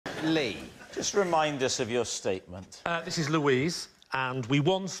Lee. Just remind us of your statement. This is Louise, and we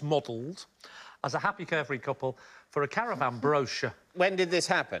once modelled as a happy, carefree couple for a caravan brochure. When did this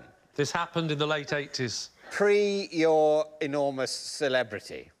happen? This happened in the late 80s. Pre your enormous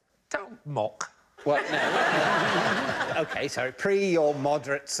celebrity. Don't mock. What? No. OK, sorry. Pre your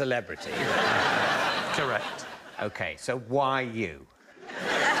moderate celebrity. Correct. OK, so why you?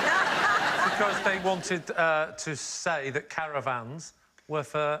 Because they wanted to say that caravans were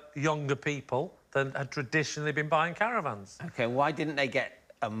for younger people than had traditionally been buying caravans. OK, why didn't they get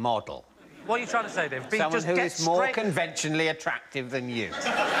a model? What are you trying to say, Dave? Someone who is more conventionally attractive than you.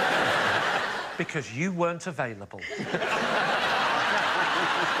 Because you weren't available.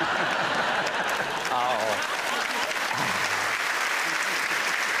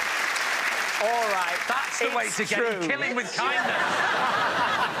 All right, that's the way to get him. Kill him with kindness.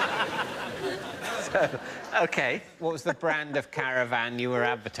 So, OK, what was the brand of caravan you were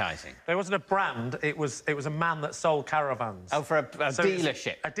advertising? There wasn't a brand. It was a man that sold caravans. Oh, for a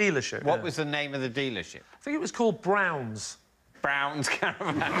dealership? A dealership, What was the name of the dealership? I think it was called Brown's. Brown's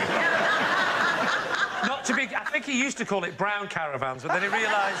Caravan. Not to be... I think he used to call it Brown Caravans, but then he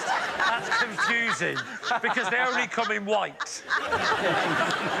realised that's confusing because they only come in white.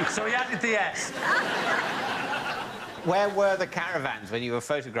 So he added the S. Where were the caravans when you were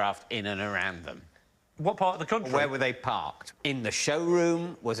photographed in and around them? What part of the country? Where were they parked? In the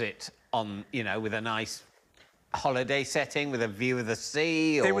showroom? Was it on, you know, with a nice holiday setting with a view of the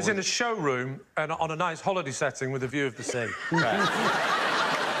sea? Or... It was in a showroom and on a nice holiday setting with a view of the sea.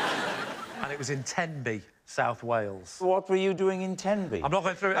 And it was in Tenby, South Wales. What were you doing in Tenby? I'm not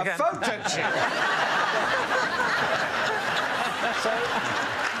going through it again. A photo shoot!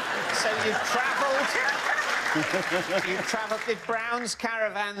 So you've travelled... You've travelled... Did Brown's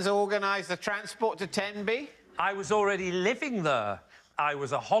Caravans organise the transport to Tenby? I was already living there. I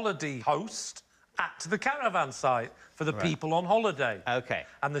was a holiday host at the caravan site for the people on holiday. OK.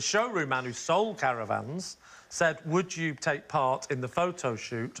 And the showroom man who sold caravans said, would you take part in the photo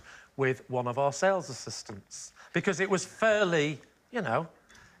shoot with one of our sales assistants? Because it was fairly, you know,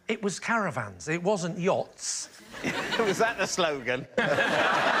 it was caravans, it wasn't yachts. Was that the slogan?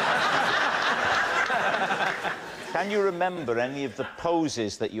 Can you remember any of the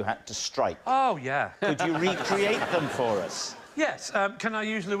poses that you had to strike? Oh, yeah. Could you recreate them for us? Yes. Can I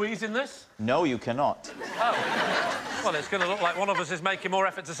use Louise in this? No, you cannot. Oh. Well, it's going to look like one of us is making more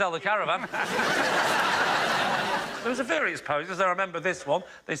effort to sell the caravan. There was a various poses. I remember this one.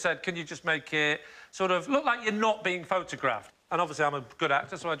 They said, can you just make it sort of look like you're not being photographed? And obviously I'm a good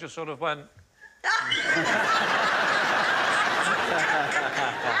actor, so I just sort of went...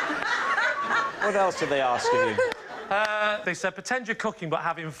 What else did they ask of you? They said, pretend you're cooking but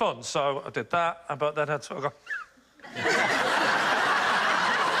having fun. So I did that, but then I'd sort of go...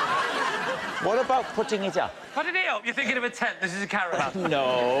 What about putting it up? Putting it up? You're thinking of a tent. This is a caravan.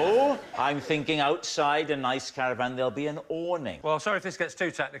 No. I'm thinking outside a nice caravan, there'll be an awning. Well, sorry if this gets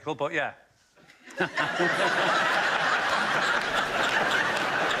too technical, but yeah.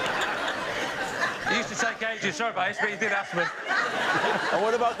 It used to take ages, sorry about this, but you did ask me. And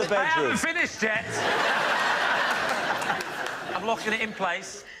what about the bedroom? I haven't finished yet. I'm locking it in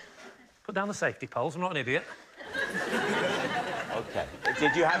place. Put down the safety poles, I'm not an idiot. OK.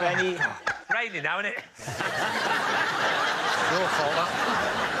 Did you have any... Raining now, isn't it? Your fault, that.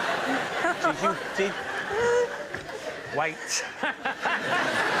 Did you... Wait.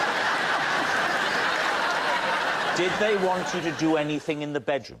 Did they want you to do anything in the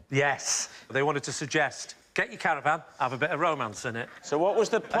bedroom? Yes. They wanted to suggest, get your caravan, have a bit of romance in it. So what was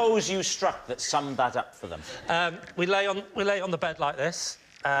the pose you struck that summed that up for them? We lay on the bed like this,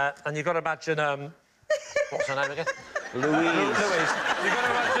 and you've got to imagine... What's her name again? Louise. Louise. You've got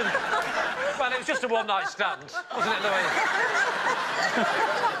to imagine... Well, it was just a one-night stand, wasn't it,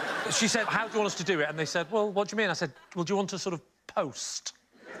 Louise? She said, how do you want us to do it? And they said, well, what do you mean? I said, well, do you want to sort of post?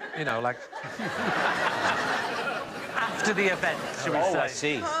 You know, like... After the event, shall we say. I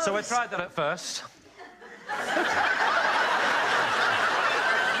see. So I tried that at first.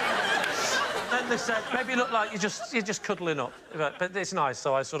 Then they said, maybe look like you're just cuddling up. But it's nice,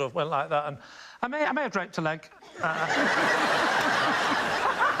 so I sort of went like that, and I may have draped a leg.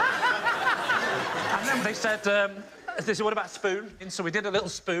 And then they said, what about a spoon? And so we did a little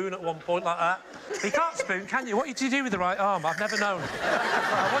spoon at one point like that. You can't spoon, can you? What do you do with the right arm? I've never known.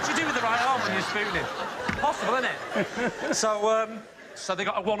 What do you do with the right arm when you're spooning? Possible, isn't it? So they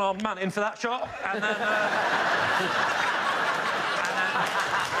got a one-armed man in for that shot, and then...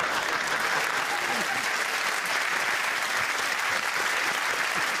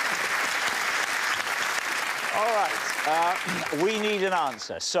 All right. We need an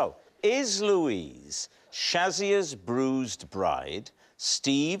answer. So, is Louise Shazia's bruised bride,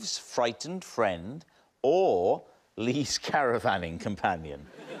 Steve's frightened friend, or Lee's caravanning companion?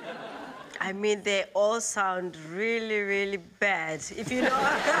 I mean, they all sound really, really bad. If you know...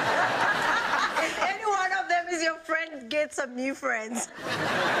 if any one of them is your friend, get some new friends.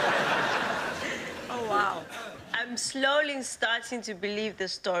 Oh, wow. I'm slowly starting to believe the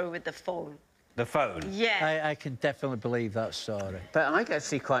story with the phone. The phone? Yeah. I can definitely believe that story. But I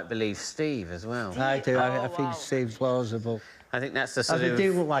actually quite believe Steve as well. I do. I wow. think Steve's plausible. I think that's the Oh, sort they of...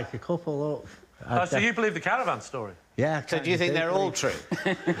 do look like a couple, look. Oh, so you believe the caravan story? Yeah. So do you think they're all true?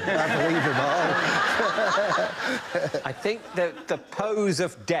 I believe them all. I think that the pose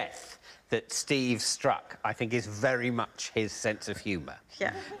of death that Steve struck, I think, is very much his sense of humour.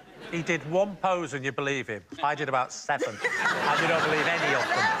 Yeah. He did one pose and you believe him. I did about 7. And you don't believe any of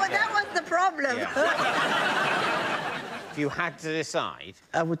them. That was the problem. If you had to decide...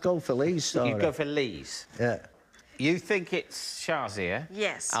 I would go for Lee's story. You'd go for Lee's. Yeah. You think it's Shazia.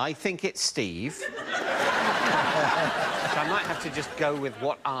 Yes. I think it's Steve. So I might have to just go with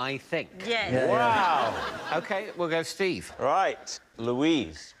what I think. Yes. Yeah. Wow. OK, we'll go Steve. Right.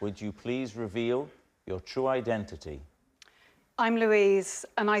 Louise, would you please reveal your true identity? I'm Louise,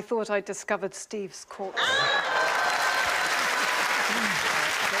 and I thought I'd discovered Steve's corpse.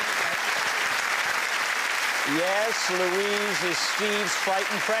 Yes, Louise is Steve's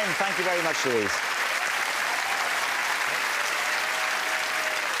frightened friend. Thank you very much, Louise.